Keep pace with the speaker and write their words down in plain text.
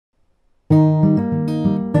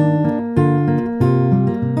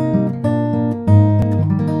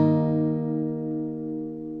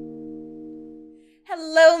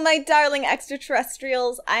my darling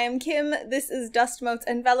extraterrestrials. I am Kim, this is Dust, Motes,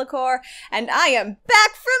 and Velicor, and I am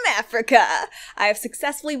back from Africa! I have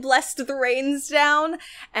successfully blessed the rains down,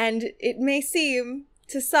 and it may seem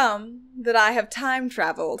to some that I have time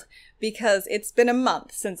traveled, because it's been a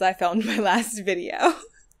month since I filmed my last video.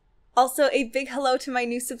 Also, a big hello to my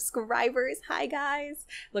new subscribers. Hi guys!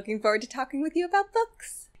 Looking forward to talking with you about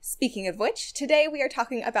books. Speaking of which, today we are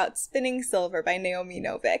talking about Spinning Silver by Naomi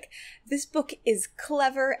Novik. This book is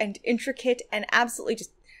clever and intricate and absolutely just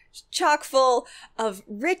chock full of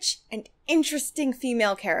rich and interesting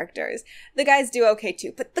female characters. The guys do okay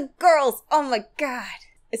too, but the girls, oh my god!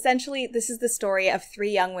 Essentially, this is the story of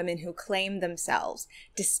three young women who claim themselves,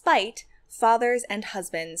 despite fathers and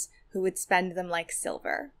husbands who would spend them like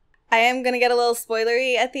silver. I am going to get a little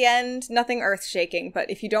spoilery at the end, nothing earth-shaking, but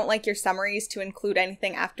if you don't like your summaries to include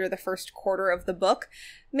anything after the first quarter of the book,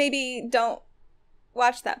 maybe don't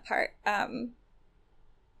watch that part. I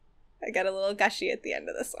get a little gushy at the end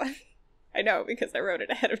of this one. I know, because I wrote it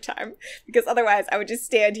ahead of time, because otherwise I would just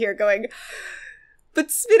stand here going, but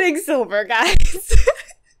spinning silver, guys!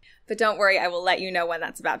 But don't worry, I will let you know when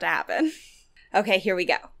that's about to happen. Okay, here we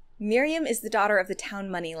go. Miriam is the daughter of the town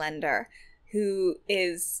moneylender, who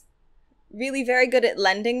is really very good at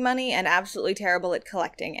lending money and absolutely terrible at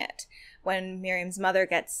collecting it. When Miriam's mother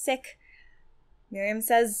gets sick, Miriam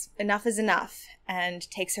says enough is enough and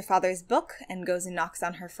takes her father's book and goes and knocks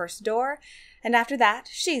on her first door, and after that,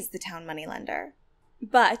 she's the town moneylender.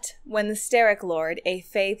 But when the Steric Lord, a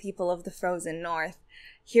Fey people of the frozen north,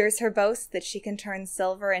 hears her boast that she can turn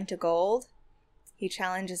silver into gold, he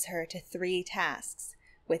challenges her to 3 tasks,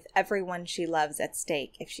 with everyone she loves at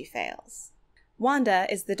stake if she fails. Wanda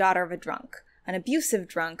is the daughter of a drunk, an abusive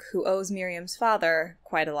drunk who owes Miriam's father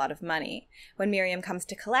quite a lot of money. When Miriam comes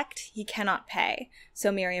to collect, he cannot pay,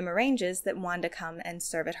 so Miriam arranges that Wanda come and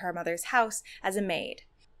serve at her mother's house as a maid.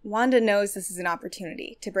 Wanda knows this is an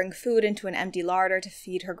opportunity to bring food into an empty larder to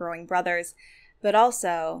feed her growing brothers, but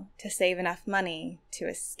also to save enough money to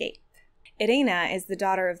escape. Irina is the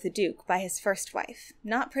daughter of the Duke by his first wife,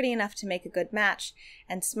 not pretty enough to make a good match,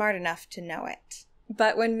 and smart enough to know it.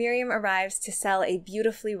 But when Miriam arrives to sell a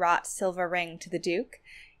beautifully wrought silver ring to the Duke,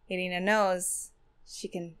 Irina knows she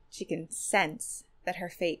can sense that her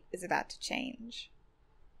fate is about to change.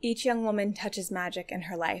 Each young woman touches magic in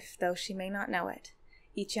her life, though she may not know it.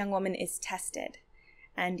 Each young woman is tested,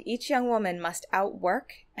 and each young woman must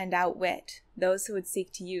outwork and outwit those who would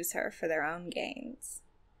seek to use her for their own gains.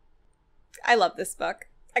 I love this book.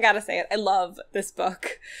 I gotta say it, I love this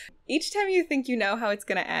book. Each time you think you know how it's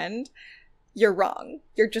gonna end, you're wrong.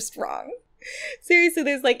 You're just wrong. Seriously,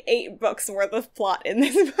 there's like 8 books worth of plot in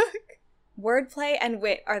this book. Wordplay and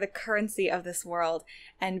wit are the currency of this world,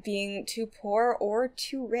 and being too poor or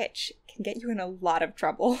too rich can get you in a lot of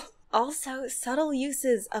trouble. Also, subtle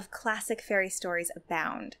uses of classic fairy stories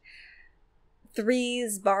abound.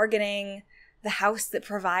 Threes, bargaining, the house that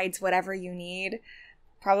provides whatever you need.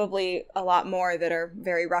 Probably a lot more that are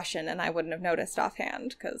very Russian, and I wouldn't have noticed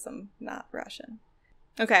offhand, because I'm not Russian.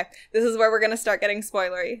 Okay, this is where we're going to start getting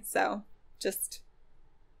spoilery, so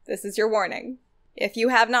this is your warning. If you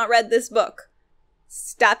have not read this book,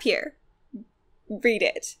 stop here, read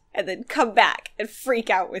it, and then come back and freak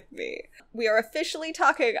out with me. We are officially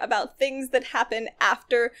talking about things that happen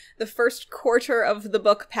after the first quarter of the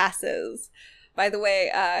book passes. By the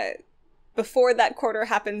way, before that quarter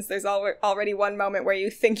happens, there's already one moment where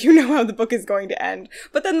you think you know how the book is going to end,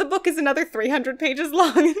 but then the book is another 300 pages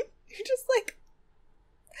long, and you're just like...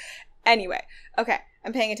 Anyway, okay,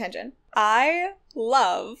 I'm paying attention. I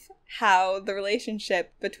love how the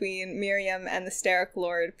relationship between Miriam and the Steric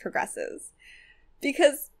Lord progresses.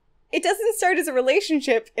 Because it doesn't start as a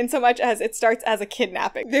relationship in so much as it starts as a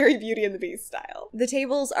kidnapping. Very Beauty and the Beast style. The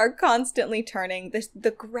tables are constantly turning. The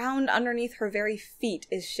ground underneath her very feet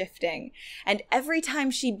is shifting. And every time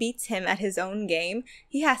she beats him at his own game,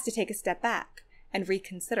 he has to take a step back and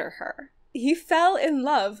reconsider her. He fell in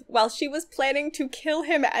love while she was planning to kill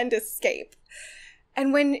him and escape.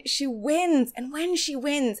 And when she wins,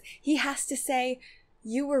 he has to say,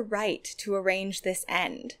 "You were right to arrange this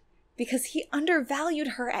end." Because he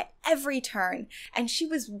undervalued her at every turn, and she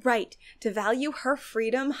was right to value her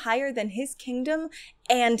freedom higher than his kingdom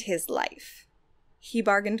and his life. He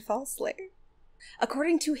bargained falsely.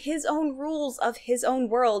 According to his own rules of his own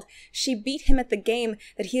world, she beat him at the game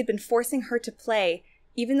that he had been forcing her to play,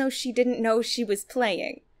 even though she didn't know she was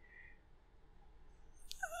playing.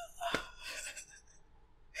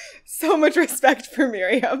 So much respect for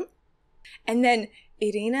Miriam. And then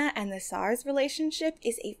Irina and the Tsar's relationship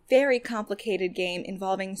is a very complicated game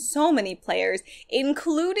involving so many players,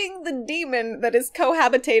 including the demon that is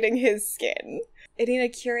cohabitating his skin. Irina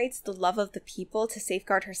curates the love of the people to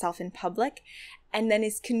safeguard herself in public, and then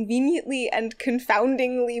is conveniently and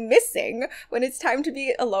confoundingly missing when it's time to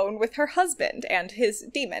be alone with her husband and his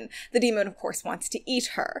demon. The demon, of course, wants to eat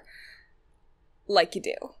her. Like you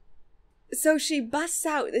do. So she busts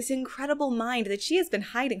out this incredible mind that she has been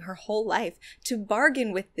hiding her whole life to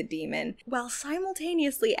bargain with the demon, while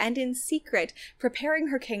simultaneously and in secret preparing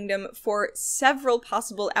her kingdom for several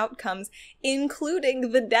possible outcomes,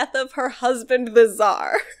 including the death of her husband, the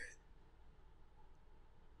Tsar.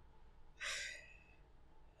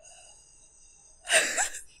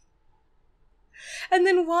 And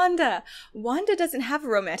then Wanda. Wanda doesn't have a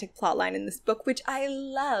romantic plotline in this book, which I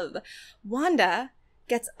love. Wanda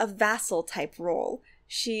gets a vassal-type role.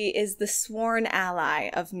 She is the sworn ally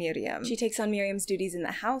of Miriam. She takes on Miriam's duties in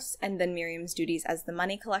the house, and then Miriam's duties as the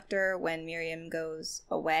money collector when Miriam goes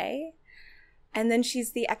away. And then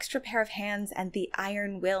she's the extra pair of hands and the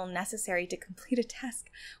iron will necessary to complete a task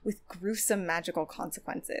with gruesome magical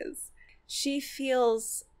consequences. She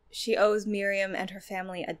feels she owes Miriam and her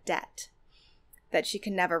family a debt that she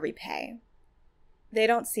can never repay. They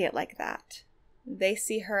don't see it like that. They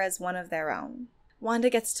see her as one of their own. Wanda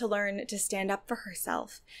gets to learn to stand up for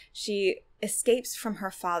herself. She escapes from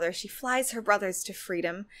her father. She flies her brothers to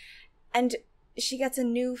freedom. And she gets a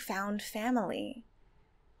newfound family.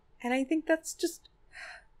 And I think that's just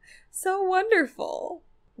so wonderful.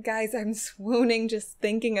 Guys, I'm swooning just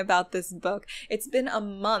thinking about this book. It's been a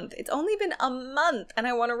month. It's only been a month, and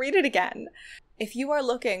I want to read it again. If you are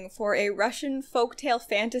looking for a Russian folktale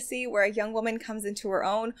fantasy where a young woman comes into her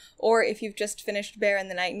own, or if you've just finished Bear and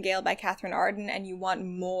the Nightingale by Catherine Arden and you want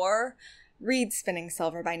more, read Spinning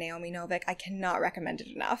Silver by Naomi Novik. I cannot recommend it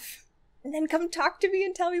enough. And then come talk to me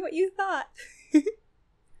and tell me what you thought.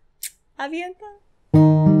 Avienta.